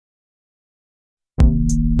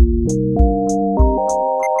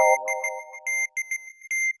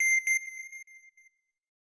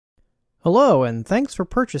Hello, and thanks for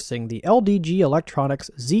purchasing the LDG Electronics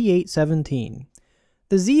Z-817.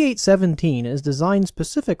 The Z-817 is designed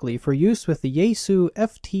specifically for use with the Yaesu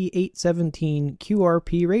FT-817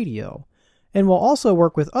 QRP radio, and will also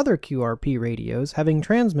work with other QRP radios having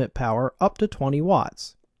transmit power up to 20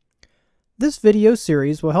 watts. This video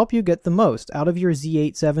series will help you get the most out of your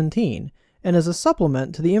Z-817, and is a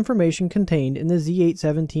supplement to the information contained in the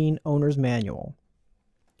Z-817 Owner's Manual.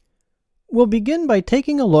 We'll begin by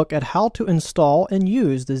taking a look at how to install and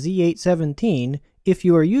use the Z-817 if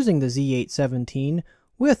you are using the Z-817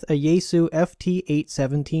 with a Yaesu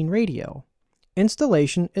FT-817 radio.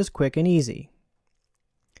 Installation is quick and easy.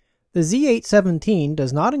 The Z-817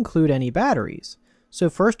 does not include any batteries, so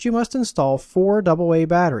first you must install 4 AA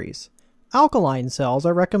batteries. Alkaline cells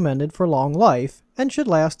are recommended for long life and should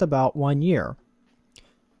last about 1 year.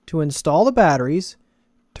 To install the batteries,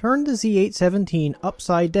 turn the Z-817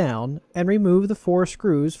 upside down and remove the 4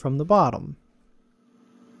 screws from the bottom.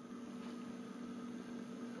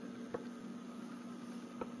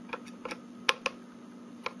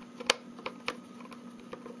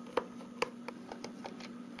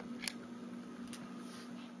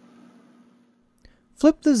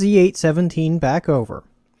 Flip the Z-817 back over.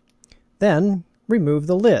 Then, remove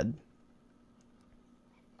the lid.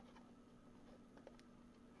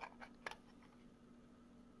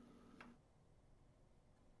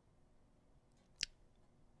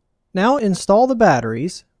 Now install the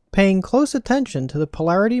batteries, paying close attention to the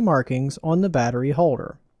polarity markings on the battery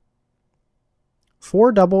holder.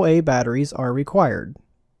 4 AA batteries are required.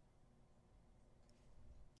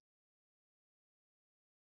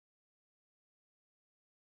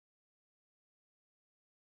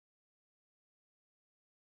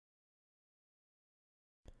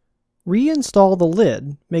 Reinstall the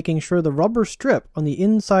lid, making sure the rubber strip on the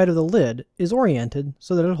inside of the lid is oriented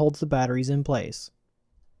so that it holds the batteries in place.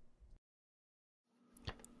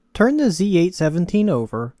 Turn the Z-817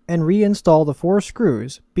 over and reinstall the 4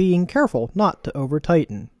 screws, being careful not to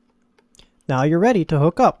over-tighten. Now you're ready to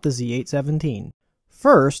hook up the Z-817.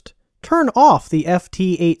 First, turn off the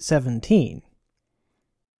FT-817.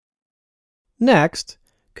 Next,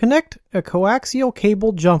 connect a coaxial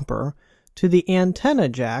cable jumper to the antenna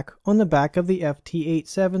jack on the back of the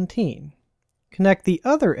FT-817. Connect the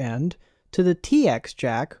other end to the TX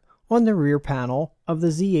jack on the rear panel of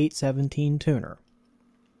the Z-817 tuner.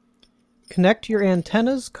 Connect your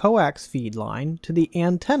antenna's coax feed line to the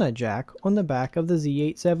antenna jack on the back of the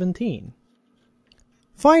Z-817.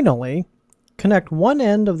 Finally, connect one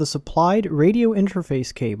end of the supplied radio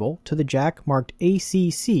interface cable to the jack marked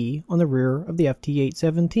ACC on the rear of the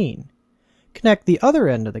FT-817. Connect the other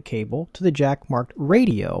end of the cable to the jack marked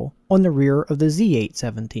Radio on the rear of the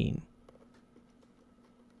Z-817.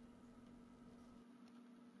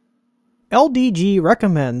 LDG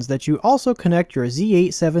recommends that you also connect your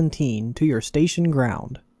Z-817 to your station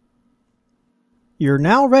ground. You're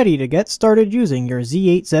now ready to get started using your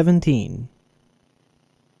Z-817.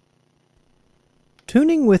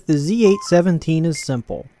 Tuning with the Z-817 is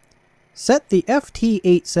simple. Set the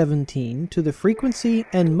FT-817 to the frequency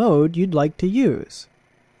and mode you'd like to use.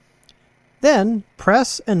 Then,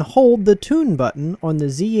 press and hold the Tune button on the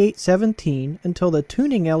Z-817 until the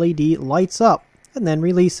tuning LED lights up, and then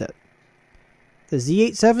release it. The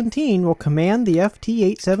Z-817 will command the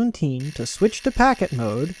FT-817 to switch to packet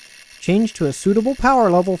mode, change to a suitable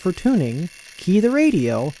power level for tuning, key the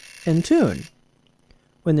radio, and tune.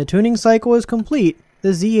 When the tuning cycle is complete,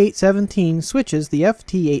 the Z-817 switches the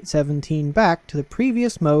FT-817 back to the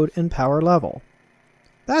previous mode and power level.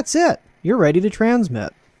 That's it! You're ready to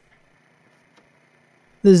transmit.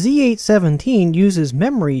 The Z-817 uses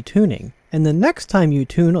memory tuning, and the next time you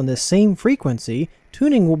tune on this same frequency,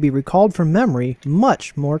 tuning will be recalled from memory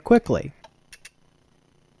much more quickly.